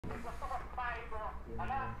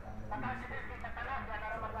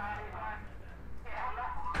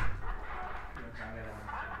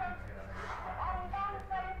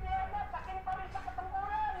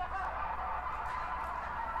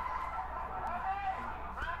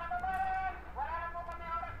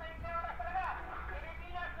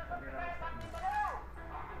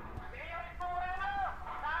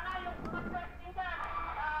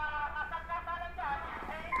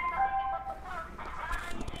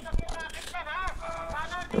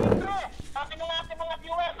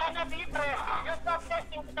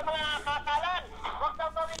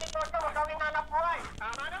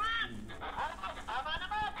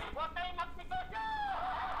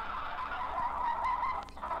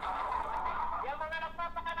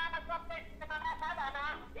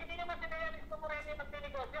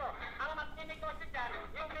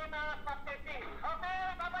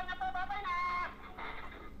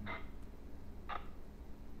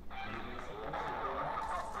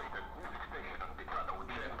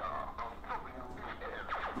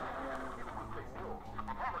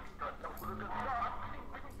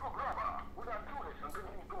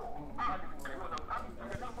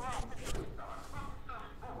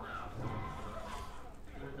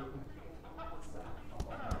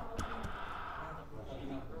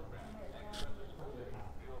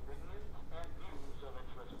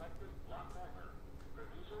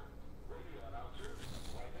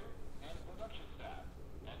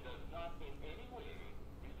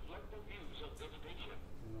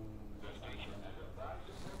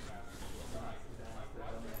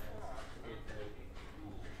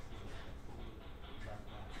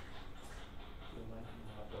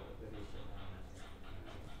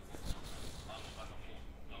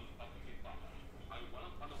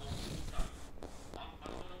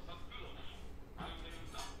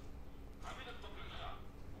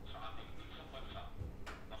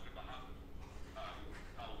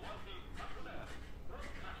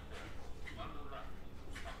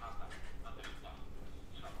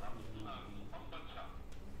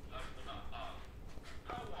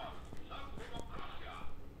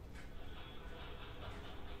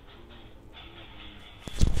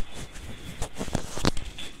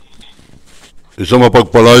Isang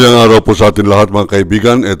mapagpalayang araw po sa atin lahat mga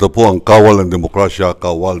kaibigan. Ito po ang Kawal ng Demokrasya,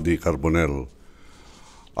 Kawal di Carbonell.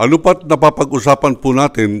 Ano pat napapag-usapan po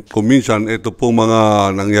natin kung minsan ito po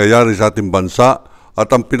mga nangyayari sa ating bansa at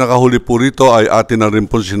ang pinakahuli po rito ay atin na rin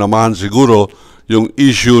po sinamahan siguro yung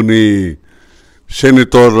issue ni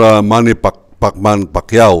Senator Manny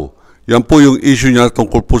Pacquiao. Yan po yung issue niya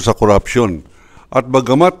tungkol po sa korupsyon. At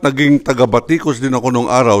bagamat naging tagabatikos din ako nung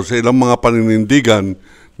araw sa ilang mga paninindigan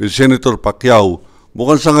ni Senator Pacquiao,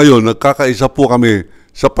 mukhang sa ngayon nagkakaisa po kami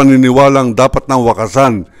sa paniniwalang dapat nang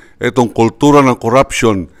wakasan itong kultura ng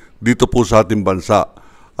corruption dito po sa ating bansa.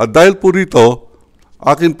 At dahil po rito,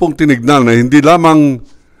 akin pong tinignan na hindi lamang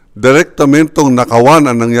direktamentong nakawan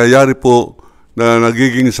ang nangyayari po na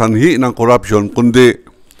nagiging sanhi ng corruption, kundi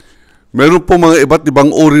meron po mga iba't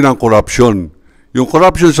ibang uri ng corruption. Yung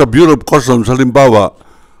corruption sa Bureau of Customs, halimbawa,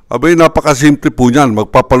 abay napakasimple po niyan,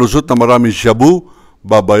 magpapalusot na maraming shabu,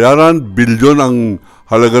 babayaran, bilyon ang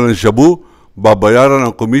halaga ng shabu, babayaran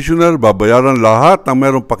ang commissioner, babayaran lahat ng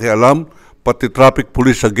merong pakialam, pati traffic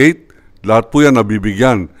police sa gate, lahat po yan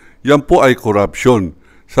nabibigyan. Yan po ay corruption.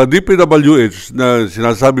 Sa DPWH na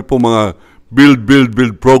sinasabi po mga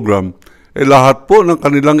build program, lahat po ng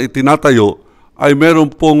kanilang itinatayo ay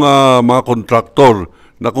meron pong mga kontraktor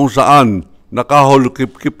na kung saan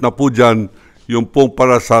nakahol-kip-kip na po dyan yung pong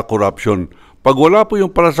para sa corruption. Pag wala po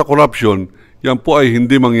yung para sa corruption, yan po ay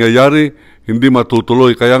hindi mangyayari, hindi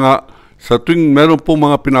matutuloy. Kaya nga, sa tuwing meron po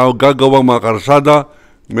mga pinagagawang mga karsada,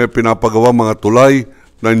 may pinapagawang mga tulay,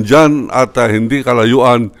 nandyan at hindi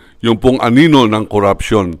kalayuan yung pong anino ng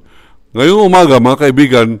corruption. Ngayong umaga, mga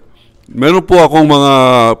kaibigan, meron po akong mga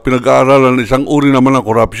pinag-aaralan isang uri naman ng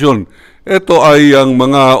corruption. Ito ay ang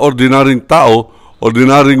mga ordinaryong tao,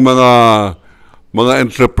 ordinaryong mga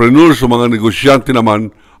entrepreneurs o mga negosyante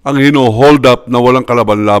naman ang hino-hold up na walang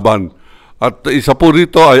kalaban-laban. At isa po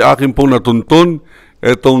rito ay akin pong natuntun,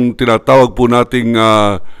 itong tinatawag po nating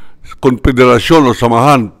konfederasyon o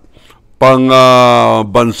samahan,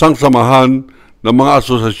 bansang samahan ng mga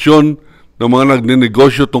asosasyon ng mga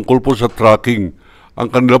nagninegosyo tungkol po sa trucking. Ang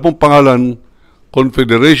kanila pong pangalan,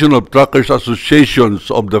 Confederation of Truckers Associations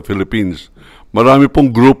of the Philippines. Marami pong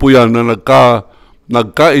grupo yan na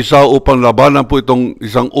nagkaisa upang labanan po itong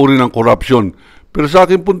isang uri ng korupsyon. Pero sa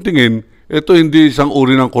akin pong tingin, ito hindi isang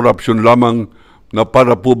uri ng korupsyon lamang na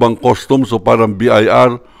para po bang customs o parang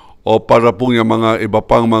BIR o para po yung mga iba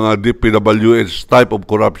pang mga DPWH type of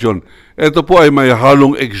corruption. Ito po ay may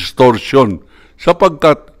halong extortion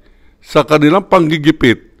sapagkat sa kanilang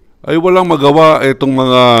panggigipit ay walang magawa itong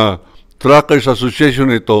mga Truckers Association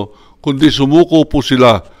ito, kundi sumuko po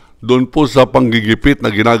sila doon po sa panggigipit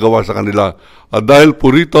na ginagawa sa kanila. At dahil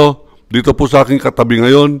po rito, dito po sa aking katabi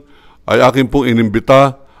ngayon, ay aking pong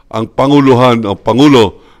inimbita ang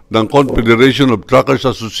Pangulo ng Confederation of Truckers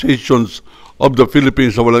Associations of the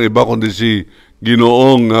Philippines sa walang iba kundi si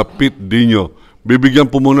Ginoong Pete Dino. Bibigyan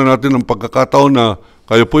po muna natin ng pagkakataon na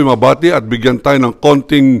kayo po'y mabati at bigyan tayo ng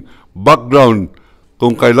konting background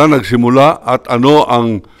kung kailan nagsimula at ano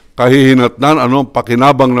ang kahihinatnan, ano ang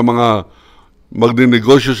pakinabang ng mga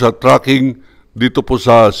magninegosyo sa trucking dito po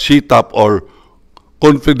sa CTAP or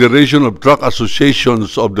Confederation of Truck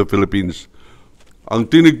Associations of the Philippines. Ang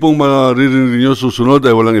tinig pong maririnig niyo susunod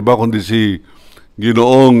ay walang iba kundi si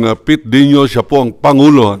Ginoong Pete Dino. Siya po ang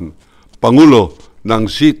Pangulo ng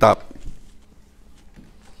CTAP.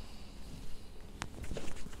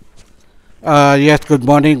 Yes, good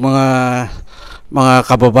morning mga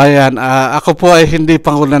kababayan. Ako po ay hindi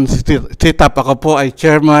Pangulo ng CTAP. Ako po ay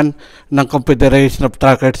Chairman ng Confederation of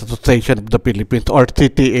Truckers Association of the Philippines or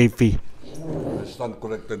CTAP. Stand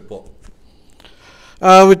corrected po.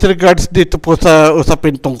 With regards dito po sa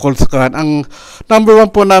usapin tungkol sa kan, ang number one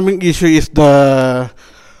po naming issue is the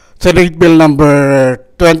Senate Bill number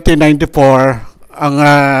 2094, ang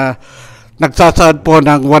nagsasaad po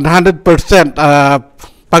ng 100%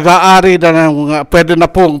 pag-aari na pwede na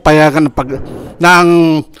pong payagan na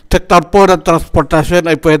ang sektor po ng transportasyon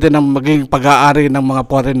ay pwede na maging pag-aari ng mga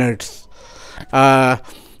foreigners.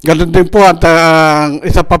 Ganun din po, ang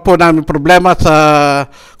isa pa po namin problema sa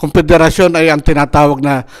Confederasyon ay ang tinatawag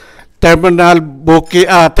na terminal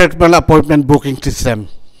appointment booking system.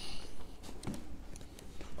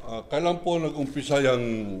 Kailan po nag-umpisa yung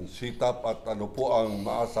CTAP at ano po ang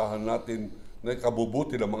maasahan natin na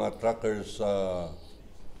ikabubuti ng mga truckers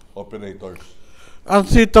operators? Ang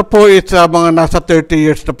CTAP po is mga nasa 30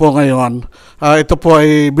 years na po ngayon. Ito po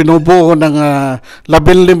ay binubuo ng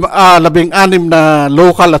 16 na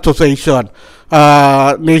local association.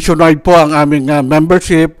 Nationwide po ang aming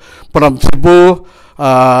membership from Cebu,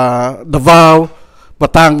 Davao,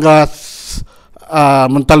 Batangas,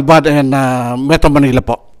 Montalban, and Metro Manila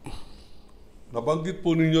po. Nabanggit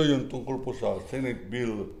po ninyo yung tungkol po sa Senate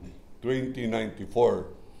Bill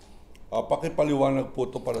 2094. Pakipaliwanag po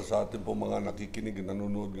ito para sa atin po mga nakikinig at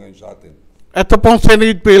nanonood ngayon sa atin. Ito pong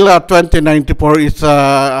Senate Bill 2094 is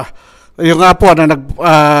yung nga po na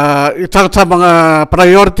isang sa mga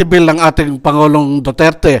priority bill ng ating Pangulong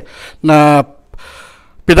Duterte na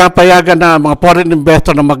pinapayagan na mga foreign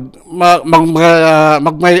investor na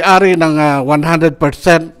magmay-ari ng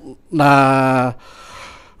 100% na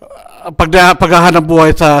paghahanap buhay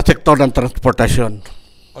sa sektor ng transportasyon.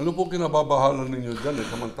 Ano po kinababahala ninyo dyan?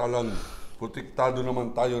 Samantalang protektado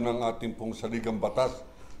naman tayo ng ating pong saligang batas.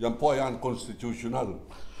 Yan po ay unconstitutional.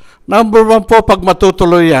 Number one po, pag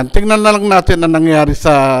matutuloy yan, tingnan na lang natin ang nangyari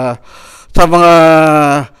sa mga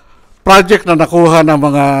project na nakuha ng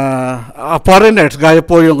mga foreigners, gaya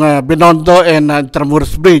po yung Binondo and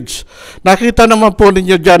Intramuros Bridge. Nakita naman po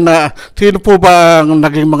ninyo dyan na sino po ba ang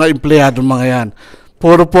naging mga empleyado mga yan.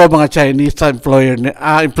 Puro po mga Chinese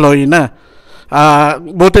employee na.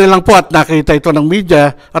 Buti lang po at nakita ito ng media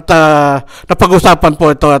at napag-usapan po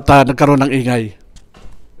ito at nagkaroon ng ingay.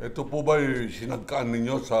 Ito po ba sinagkaan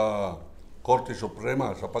ninyo sa Korte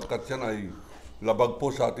Suprema sapagkat yan ay labag po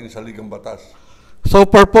sa ating saligang batas? So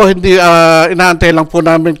far po, hindi inaantay lang po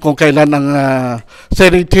namin kung kailan ang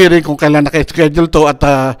Senate hearing, kung kailan naka-schedule to at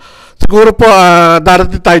siguro po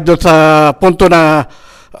darating tayo doon sa punto na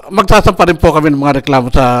magsasampa rin po kami ng mga reklamo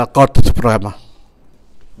sa Korte Suprema.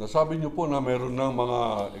 Nasabi niyo po na meron ng mga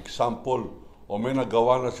example o may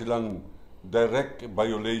nagawa na silang direct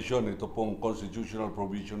violation ito pong constitutional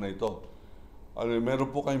provision na ito. Meron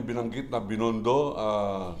po kayong binanggit na Binondo.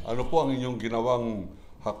 Ano po ang inyong ginawang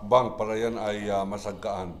hakbang para yan ay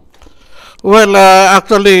masagkaan? Well,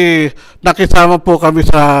 actually, nakisama po kami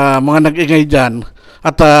sa mga nag-ingay dyan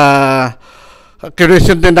at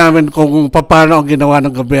kinusin din namin kung paano ang ginawa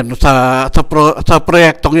ng gobyerno sa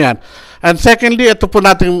proyektong yan. And secondly, ito po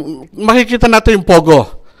makikita natin yung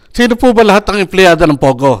POGO. Sino po ba lahat ang empleyado ng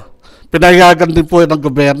POGO? Pinayagan din po ng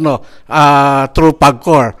gobyerno through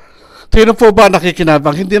PAGCOR. Sino po ba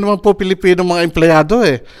nakikinabang? Hindi naman po Pilipino mga empleyado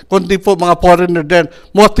kundi po mga foreigner din.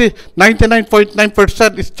 Mostly,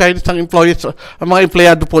 99.9% is Chinese ang employees, ang mga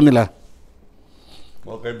empleyado po nila.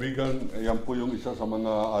 Mga kaibigan, yan po yung isa sa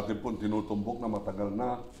mga ating pong tinutumbok na matagal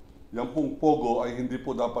na. Yan pong POGO ay hindi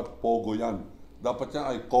po dapat POGO yan. Dapat yan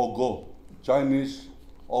ay COGO, Chinese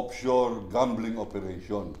Offshore Gambling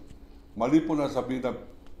Operation. Mali po na sabihin na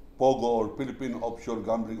POGO or Philippine Offshore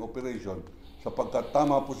Gambling Operation sapagkat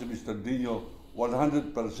tama po si Mr. Dino,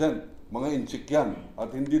 100% mga INTSIK yan.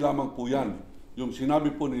 At hindi lamang po yan. Yung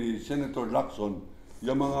sinabi po ni Senator Lacson,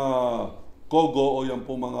 yung mga Kogo o yung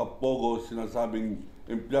po mga Pogo sinasabing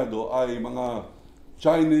empleyado ay mga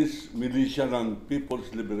Chinese militia ng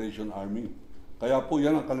People's Liberation Army. Kaya po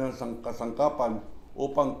yan ang kanilang kasangkapan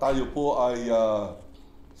upang tayo po ay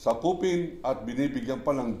sakupin at binibigyan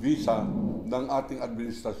pa ng visa ng ating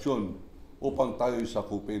administrasyon upang tayo ay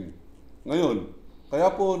sakupin. Ngayon, kaya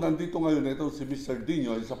po nandito ngayon ito si Mr.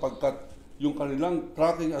 Dino sapagkat yung kanilang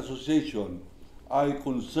tracking association ay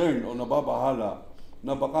concerned o nababahala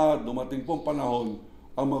na baka dumating pong panahon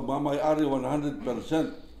ang magmamayari 100%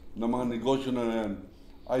 ng mga negosyo na yan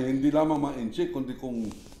ay hindi lamang mga INTSIK kundi kung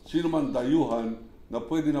sino man dayuhan na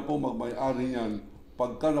pwede na po magmayari niyan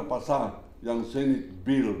pagka napasa yung Senate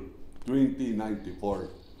Bill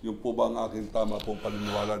 2094. Yung po ba ang aking tama pong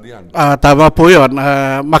paniniwala diyan? Tama po yun.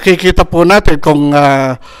 Makikita po natin kung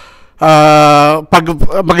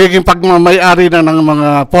magiging pagmamayari na ng mga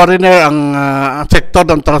foreigner ang sektor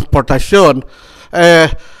ng transportasyon.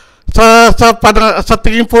 Sa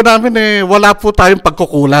tingin po namin wala po tayong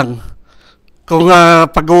pagkukulang kung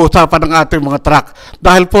pag-uusapan ng ating mga truck.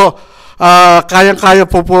 Dahil po kayang-kaya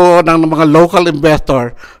po ng mga local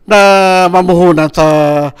investor na mamuhunan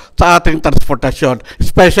sa ating transportasyon,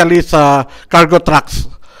 especially sa cargo trucks.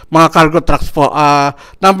 Mga cargo trucks po.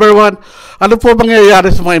 Number one, ano po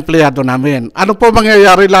mangyayari sa mga empleyado namin? Ano po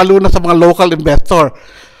mangyayari lalo na sa mga local investor?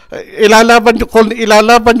 Kung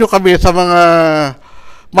ilalaban nyo kami sa mga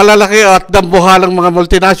malalaki at dambuhalang mga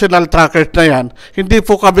multinational truckers na yan, hindi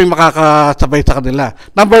po kami makakasabay sa kanila.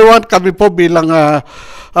 Number one, kami po bilang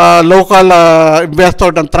local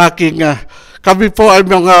investor ng trucking, kami po ay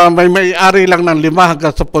may may-ari lang ng 5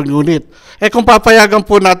 hanggang 10 unit. Kung papayagan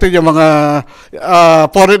po natin yung mga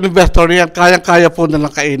foreign investor yan, kayang-kaya po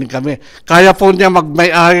nilang kainin kami. Kaya po niya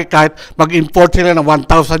mag-may-ari kahit mag-import sila ng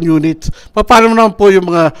 1,000 units. Paano naman po yung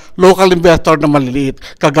mga local investor na maliliit,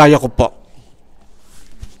 kagaya ko po?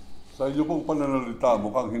 Sa inyo pong pananalita,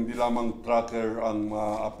 mukhang hindi lamang trucker ang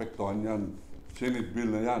maapektuhan yan, Senate Bill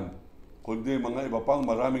na yan, kundi mga iba pang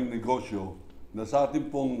maraming negosyo na sa ating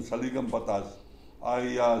pong saligang batas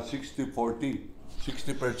ay 60-40.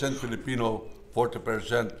 60% Filipino,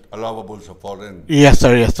 40% allowable sa foreign. Yes,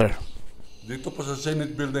 sir. Yes, sir. Dito po sa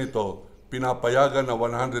Senate Bill na ito, pinapayagan na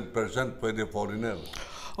 100% pwede foreigner.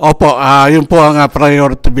 Opo, yun po ang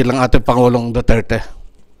priority bilang ating Pangulong Duterte.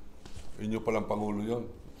 Inyo palang Pangulo yun.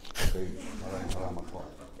 Okay, maraming salamat po.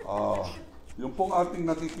 Yung pong ating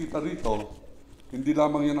nakikita rito, hindi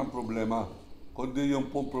lamang yan ang problema, kundi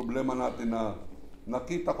yung pong problema natin na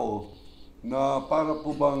nakita ko na para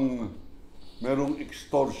po bang merong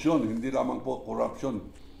extortion, hindi lamang po corruption.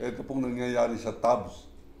 Ito pong nangyayari sa TABS,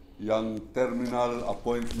 yung Terminal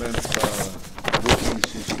Appointment Booking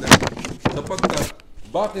System. Sapagkat,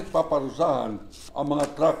 bakit paparusahan ang mga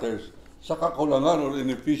truckers sa kakulangan o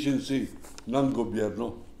inefficiency ng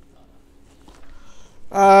gobyerno?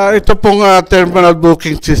 Ito pong terminal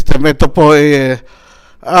booking system, ito po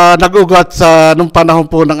nag-ugat nung panahon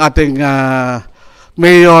po ng ating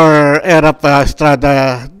Mayor Erap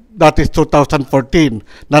Estrada, that is 2014,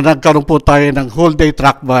 na nagkaroon po tayo ng whole day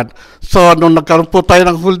truck ban. So, nung nagkaroon po tayo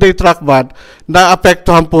ng whole day truck ban,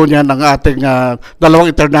 naapektuhan po niya ng ating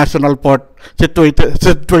dalawang international port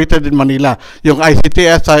situated in Manila, yung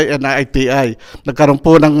ICTSI and ITI. Nagkaroon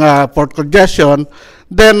po ng port congestion.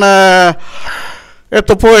 Then,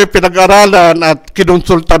 ito po ay pinag-aralan at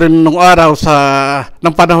kinonsulta rin nung araw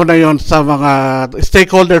ng panahon na yon sa mga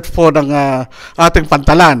stakeholders po ng ating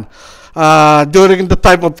pantalan. During the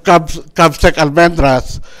time of CABSEC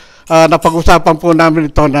Almendras, napag-usapan po namin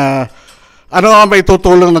ito na ano ang may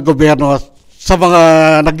tutulong ng gobyerno sa mga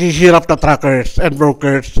naghihirap na truckers and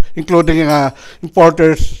brokers, including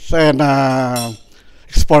importers and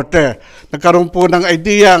exporter. Nagkaroon po ng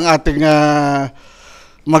idea ang ating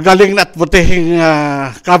magaling at butihing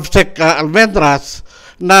CABSEC Almendras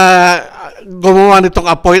na gumawa nitong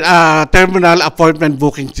terminal appointment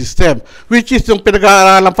booking system, which is yung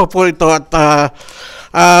pinag-aaralan pa po ito at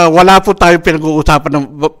wala po tayong pinag-uusapan ng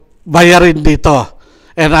bayarin dito.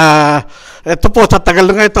 And ito po sa tagal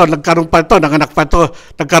na ito, nagkaroon pa ito, nanganak pa ito,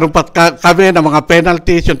 nagkaroon pa kami ng mga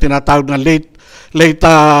penalties, yung tinatawag na late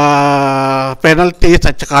penalties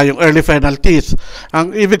at saka yung early penalties.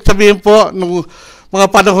 Ang ibig sabihin po, nung mga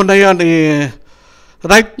panahon na yan,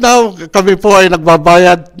 right now, kami po ay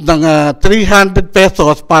nagbabayad ng 300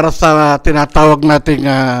 pesos para sa tinatawag nating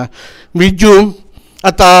medium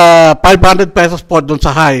at 500 pesos po doon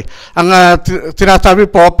sa high. Ang sinasabi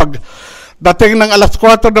po, pag dating ng alas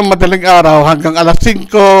 4 ng madaling araw hanggang alas 5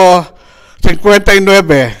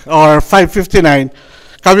 59 or 559,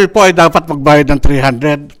 kami po ay dapat magbayad ng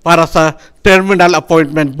 300 para sa terminal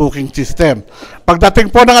appointment booking system. Pagdating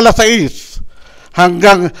po ng alas 6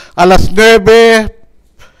 hanggang alas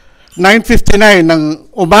 9:59 ng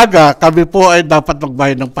umaga, kami po ay dapat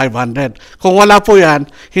magbayad ng 500. Kung wala po yan,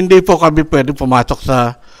 hindi po kami pwede pumasok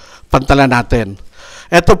sa pantalan natin.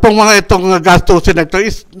 Ito pong itong gastusin na ito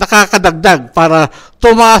is nakakadagdag para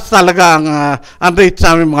tumaas talaga ang rate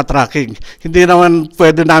sa aming mga tracking. Hindi naman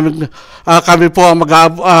pwede namin kami po ang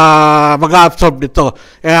mag-absorb nito.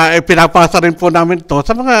 Pinapasa rin po namin ito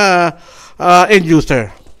sa mga end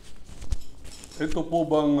user. Ito po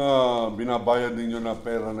bang binabayad ninyo na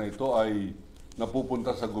pera na ito ay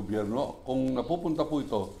napupunta sa gobyerno? Kung napupunta po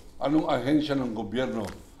ito, anong ahensya ng gobyerno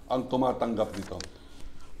ang tumatanggap nito?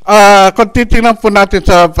 Kung titingnan po natin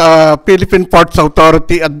sa Philippine Ports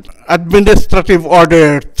Authority Administrative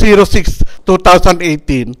Order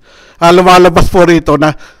 06-2018, lumalabas po rito na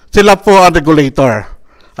sila po ang regulator.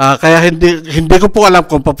 Kaya hindi ko po alam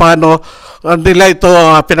kung paano nila ito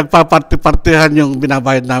pinagpapartihan yung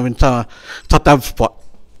binabayad namin sa tabs po.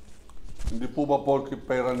 Hindi po ba porke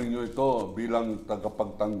pera ninyo ito bilang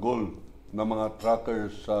tagapagtanggol ng mga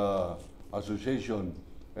trackers association,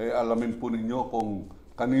 alamin po ninyo kung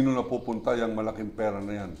kanino napupunta yung malaking pera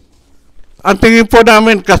na yan? Ang tingin po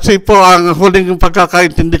namin, kasi po ang huling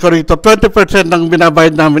pagkakaintindi ko rito, 20% ng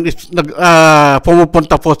binabayad namin is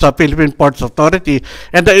pumupunta po sa Philippine Ports Authority,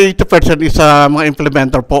 and the 80% is mga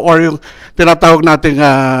implementer po or yung tinatawag nating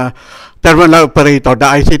terminal operator, the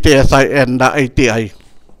ICTSI and the ITI.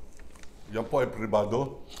 Yan po ay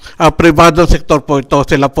pribado? Privado sector po ito.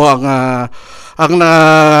 Sila po ang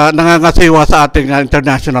nangangasiwa sa ating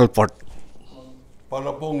international port.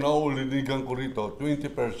 Para pong naulinigan ko rito,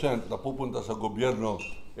 20% napupunta sa gobyerno,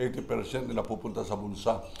 80% napupunta sa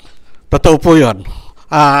bulsa. Totoo po yun.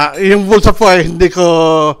 Yung bulsa po ay hindi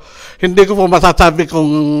ko po masasabi kung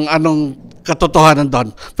anong katotohanan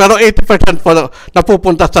doon. Pero 80% po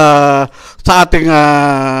napupunta sa ating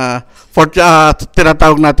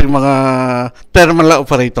tinatawag natin mga terminal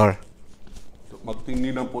operator.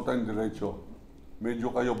 Magtinginan po tayong diretso.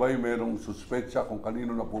 Medyo kayo ba'y merong suspetsya kung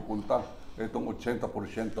kanino napupunta itong 80%?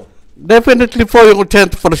 Definitely po yung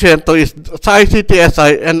 80% is sa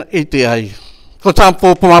ICTSI and ATI. Kung saan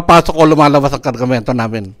po pumapasok o lumalabas ang kargamento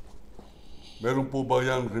namin. Meron po ba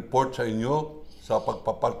yung report sa inyo sa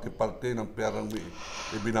pagpaparte-parte ng perang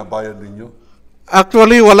ibinabayad ninyo?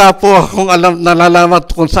 Actually, wala po akong nalalaman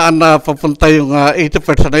kung saan papunta yung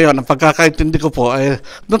 80% na yun. Ang pagkakaintindi ko po ay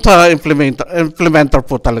doon sa implementer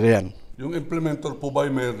po talaga yan. Yung implementer po ba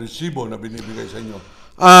ay may resibo na binibigay sa inyo?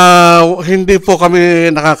 Hindi po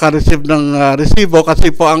kami nakaka-receive ng resibo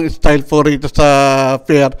kasi po ang style po rito sa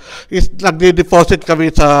PAIR is nagde-deposit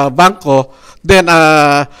kami sa bangko. Then,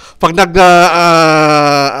 pag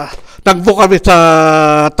nag-book kami sa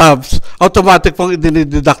tabs, automatic pong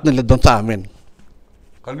idinideduct nila doon sa amin.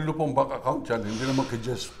 Kanino pong bank account yan? Hindi naman kay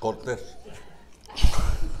Jess Cortez.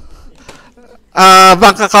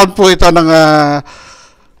 Bank account po ito ng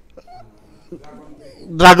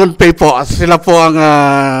Dragon Pay po. Sila po ang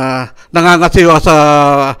nangangasiwa sa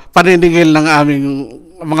paniningil ng aming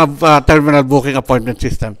mga terminal booking appointment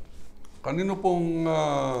system. Kanino pong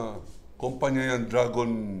kumpanya yan?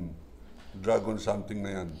 Dragon something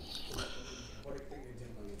na yan?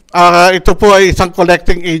 Ito po ay isang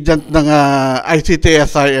collecting agent ng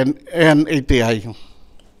ICTSI and ATI.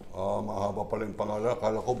 Mahaba pala yung pangalan.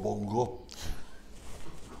 Akala ko Bongo.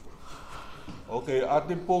 Okay,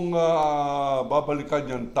 atin pong babalikan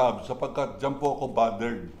yung tab sapagkat dyan po ako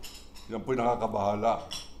bothered. Yan po yung nakakabahala.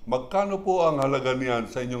 Magkano po ang halaga niyan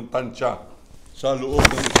sa inyong tansya sa loob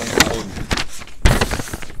ng isang taon?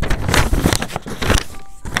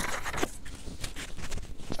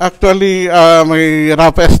 Actually, may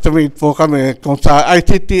rough estimate po kami kung sa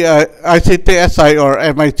ICTSI or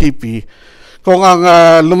MICP, kung ang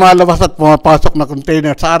lumalabas at pumapasok na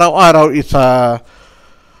container sa araw-araw is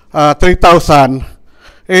 3,000,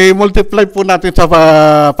 multiply po natin sa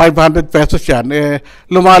 500 pesos yan,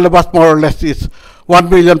 lumalabas more or less is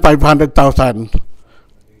 1,500,000.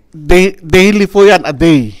 Daily po yan, a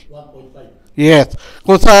day. 1.5. Yes.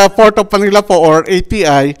 Kung sa Port of Manila po or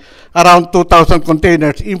ATI, around 2,000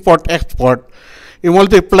 containers, import-export,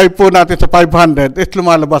 i-multiply po natin sa 500,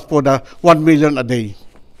 lumalabas po na 1 million a day.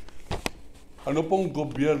 Ano pong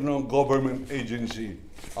government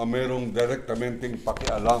agency ang merong direktamenteng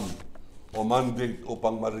pakialam o mandate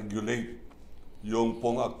upang ma-regulate yung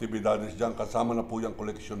pong aktibidades dyan, kasama na po yung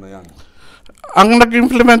collection na yan? Ang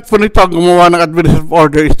nag-implement po nito, ang gumawa ng administrative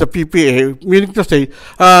order is the PPA, meaning to say,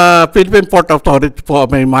 Philippine Port Authority po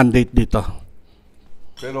may mandate dito.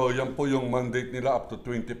 Pero yan po yung mandate nila up to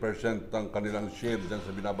 20% ng kanilang share dyan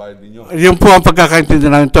sa binabayad ninyo. Yun po ang pagkakaintindi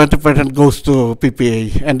namin, 20% goes to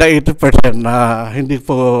PPA and the 80% na hindi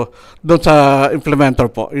po doon sa implementer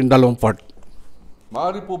po, yung dalawang port.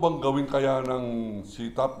 Maaari po bang gawin kaya ng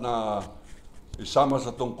CTAP na isama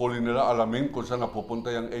sa tungkulin nila, alamin kung saan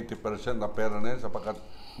napupunta yung 80% na pera na yan sapagkat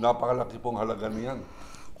napakalaki pong halaga niyan?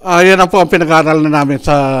 Yan ang po ang pinag-aaral na namin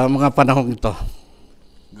sa mga panahong ito.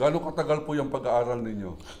 Gaano katagal po yung pag-aaral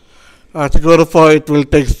ninyo? Siguro po it will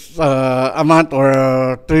take a month or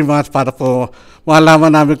 3 months para po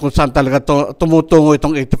malaman namin kung saan talaga tumutungo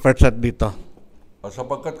itong 80% dito.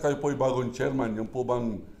 Sapagkat kayo po ay bagong chairman, yung po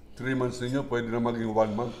bang 3 months ninyo pwede na maging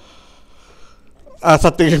 1 month? Sa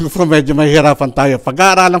tingin ko po medyo mahihirapan tayo.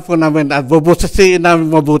 Pag-aaralan po namin at bubusisiin namin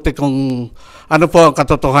mabuti kung ano po ang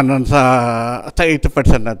katotohanan sa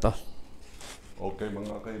 80% na ito. Okay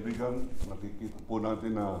mga kaibigan, nakikita po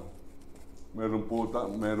natin na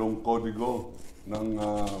merong kodigo ng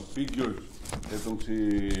figures. Itong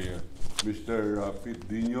si Mr. Pete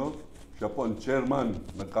Dino, siya po ang chairman,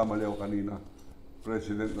 nagkamali ako kanina.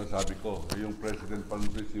 President na sabi ko, yung president pa rin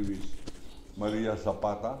si Miss Maria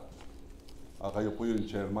Zapata. Kayo po yung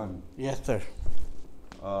chairman. Yes, sir.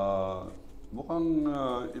 Mukhang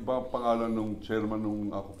iba ang pangalan ng chairman nung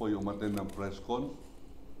ako po yung umattend ng press con.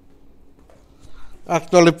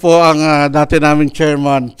 Actually po, ang dati namin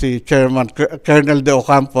chairman, si Chairman Colonel De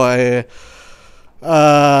Ocampo, ay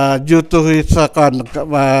due to his sa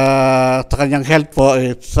kanyang health po,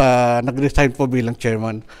 nag-resign po bilang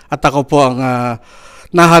chairman. At ako po ang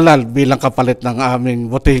nahalal bilang kapalit ng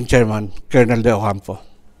aming butihing chairman, Colonel De Ocampo.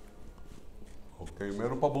 Okay,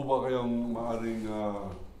 meron pa po ba kayong maaaring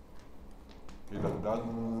ilagdag?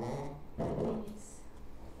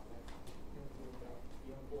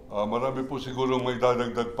 Marami po siguro may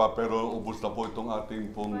dadagdag pa pero ubos na po itong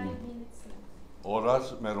ating pong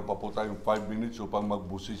oras. Meron pa po tayong 5 minutes upang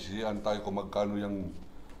magbusisian tayo kung magkano yung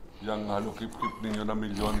halukip-kip ninyo na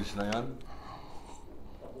milyones na yan.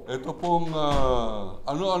 Ito pong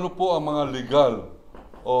ano-ano po ang mga legal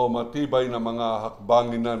o matibay na mga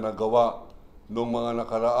hakbangin na nagawa ng mga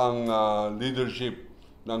nakaraang leadership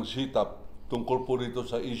ng CTAP tungkol po rito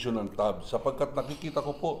sa issue ng tab. Sapagkat nakikita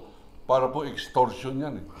ko po, para po extortion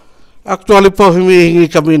yan eh. Actually po,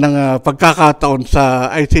 humihingi kami ng pagkakataon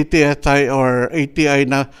sa ICTSI or ATI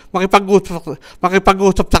na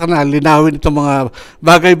makipag-usap sa kanila, linawin itong mga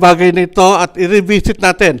bagay-bagay na ito at i-revisit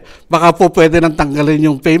natin. Baka po pwede nang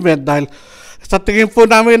tanggalin yung payment dahil sa tingin po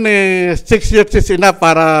namin 6 years is enough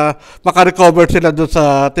para makarecover sila doon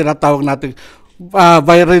sa tinatawag natin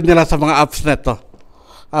bayarin nila sa mga apps na ito.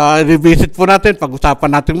 I-revisit po natin,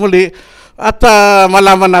 pag-usapan natin muli at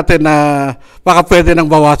malaman natin na baka pwede nang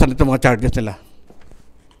bawasan itong mga charges nila.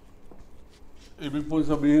 Ibig po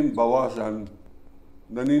sabihin, bawasan,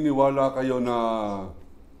 naniniwala kayo na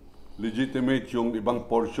legitimate yung ibang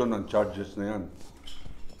portion ng charges na yan?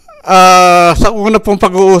 Sa una pong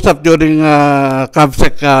pag-uusap during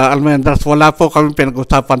CABSEC Almendras, wala po kami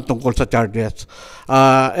pinag-usapan tungkol sa charges.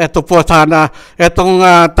 Ito po sana, itong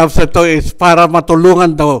tabs ito is para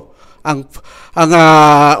matulungan daw ang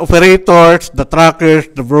operators, the trackers,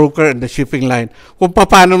 the broker, and the shipping line kung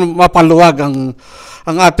paano mapaluwag ang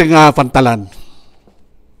ating pantalan.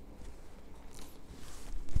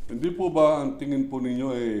 Hindi po ba ang tingin po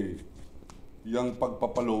ninyo yung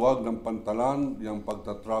pagpapaluwag ng pantalan, yung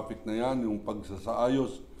pagta-traffic na yan, yung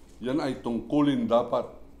pagsasaayos, yan ay tungkulin dapat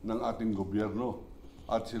ng ating gobyerno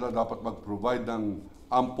at sila dapat mag-provide ng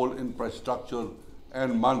ample infrastructure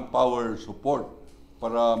and manpower support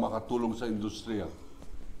para makatulong sa industriya.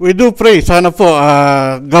 We do pray, sana po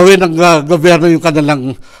gawin ng gobyerno yung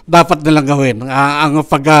kanilang dapat nilang gawin. Ang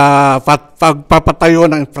pagpapatayo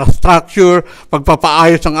ng infrastructure,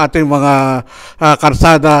 pagpapaayos ng ating mga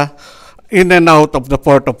karsada in and out of the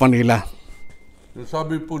Port of Manila.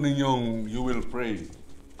 Sabi po ninyong you will pray.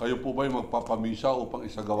 Kayo po ba'y magpapamisa upang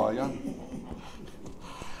isagawa yan?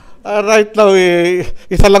 Right now,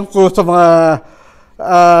 isa lang po sa mga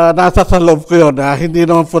nasa sa loob ko yun. Hindi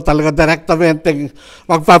naman po talaga direktamente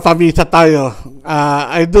magpapamisa tayo.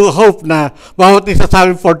 I do hope na bawat isa sa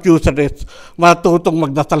aming fourth user is matutong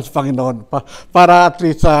magdasal sa Panginoon para at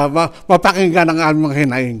least mapakinggan ang aming mga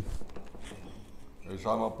hinaing.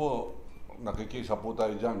 Sama po, nakikisa po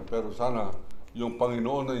tayo dyan. Pero sana yung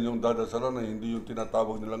Panginoon na inyong dadasalan na hindi yung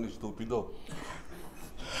tinatawag nilang estupido.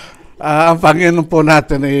 Ang Panginoon po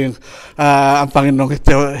natin ay ang Panginoong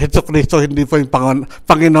Hesus Kristo, hindi po yung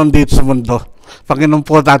Panginoon dito sa mundo. Panginoon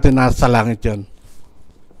po natin nasa langit yun.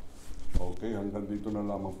 Okay, hanggang dito na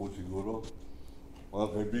lamang po siguro. Mga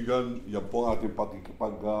kaibigan, yan po ang ating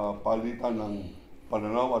pakikipagpalitan ng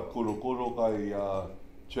pananaw at kulo-kulo kay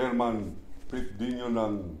Chairman Pete Dino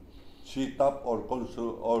ng CTAP or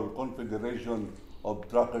Confederation of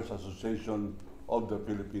Truckers Association of the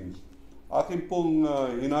Philippines. Akin pong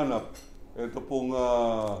hinanap, ito pong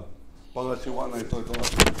pangasiwa na ito, itong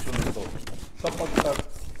assumption na ito, sapagkat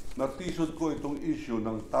natisod ko itong issue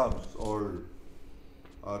ng TABS or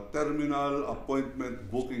Terminal Appointment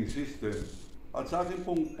Booking System. At sa akin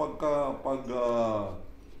pong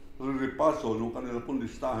repaso nung kanila pong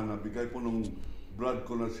listahan na bigay po nung brad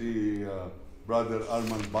ko na si Brother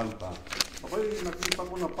Arman Banta, okay, nakita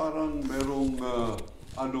ko na parang merong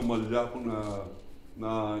anomalya ko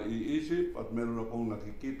na iisip at meron akong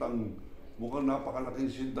nakikitang mukhang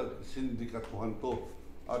napakalaking sindikatuhan to.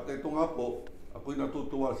 At ito nga po, ako'y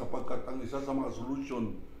natutuwa sapagkat ang isa sa mga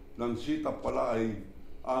solusyon ng CTAP pala ay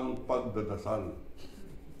ang pagdadasal.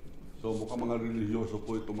 So mukhang mga religyoso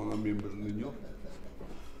po itong mga member ninyo.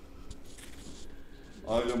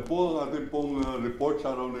 Yan po ang ating pong report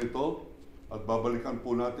sa araw na ito at babalikan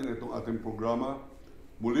po natin itong ating programa.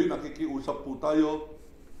 Muli nakikiusap po tayo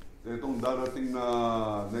itong darating na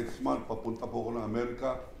next month, papunta po ako ng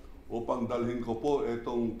Amerika upang dalhin ko po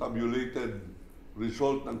itong tabulated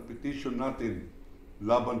result ng petition natin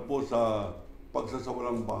laban po sa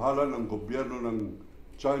pagsasawalang bahala ng gobyerno ng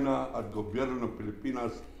China at gobyerno ng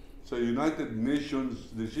Pilipinas sa United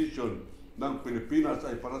Nations decision ng Pilipinas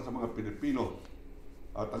ay para sa mga Pilipino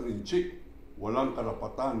at ang INTSIK walang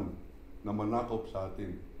karapatan na manakop sa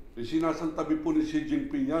atin. Sinasantabi po ni Xi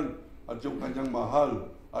Jinping yan at yung kanyang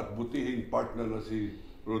mahal at butihing partner na si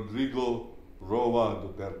Rodrigo Roa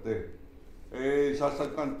Duterte.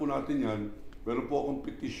 Sasagkan po natin yan. Meron po akong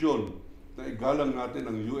petisyon na igalang natin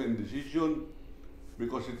ang UN decision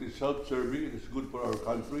because it is self-serving, it is good for our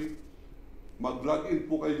country.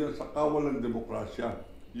 Mag-login po kayo dyan sa Kawal ng Demokrasya,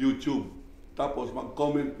 YouTube. Tapos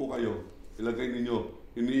mag-comment po kayo. Ilagay ninyo,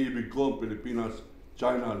 iniibig ko ang Pilipinas,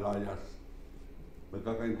 China, layas.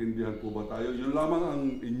 Nagkakaintindihan po ba tayo? Yun lamang ang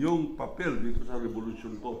inyong papel dito sa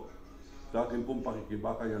revolusyon ko. Sa akin pong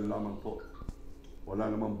pakikibaka, yan lamang po.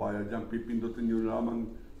 Wala namang bayad dyan. Pipindutin nyo lamang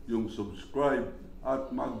yung subscribe at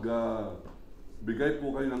bigay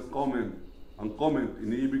po kayo ng comment. Ang comment,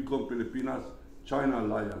 iniibig ko ang Pilipinas, China,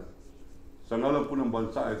 layas. Sa ngalan po ng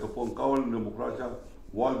bansa, ito po ang Kawal ng Demokrasya,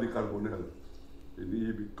 Waldi Carbonell.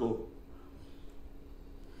 Iniibig ko.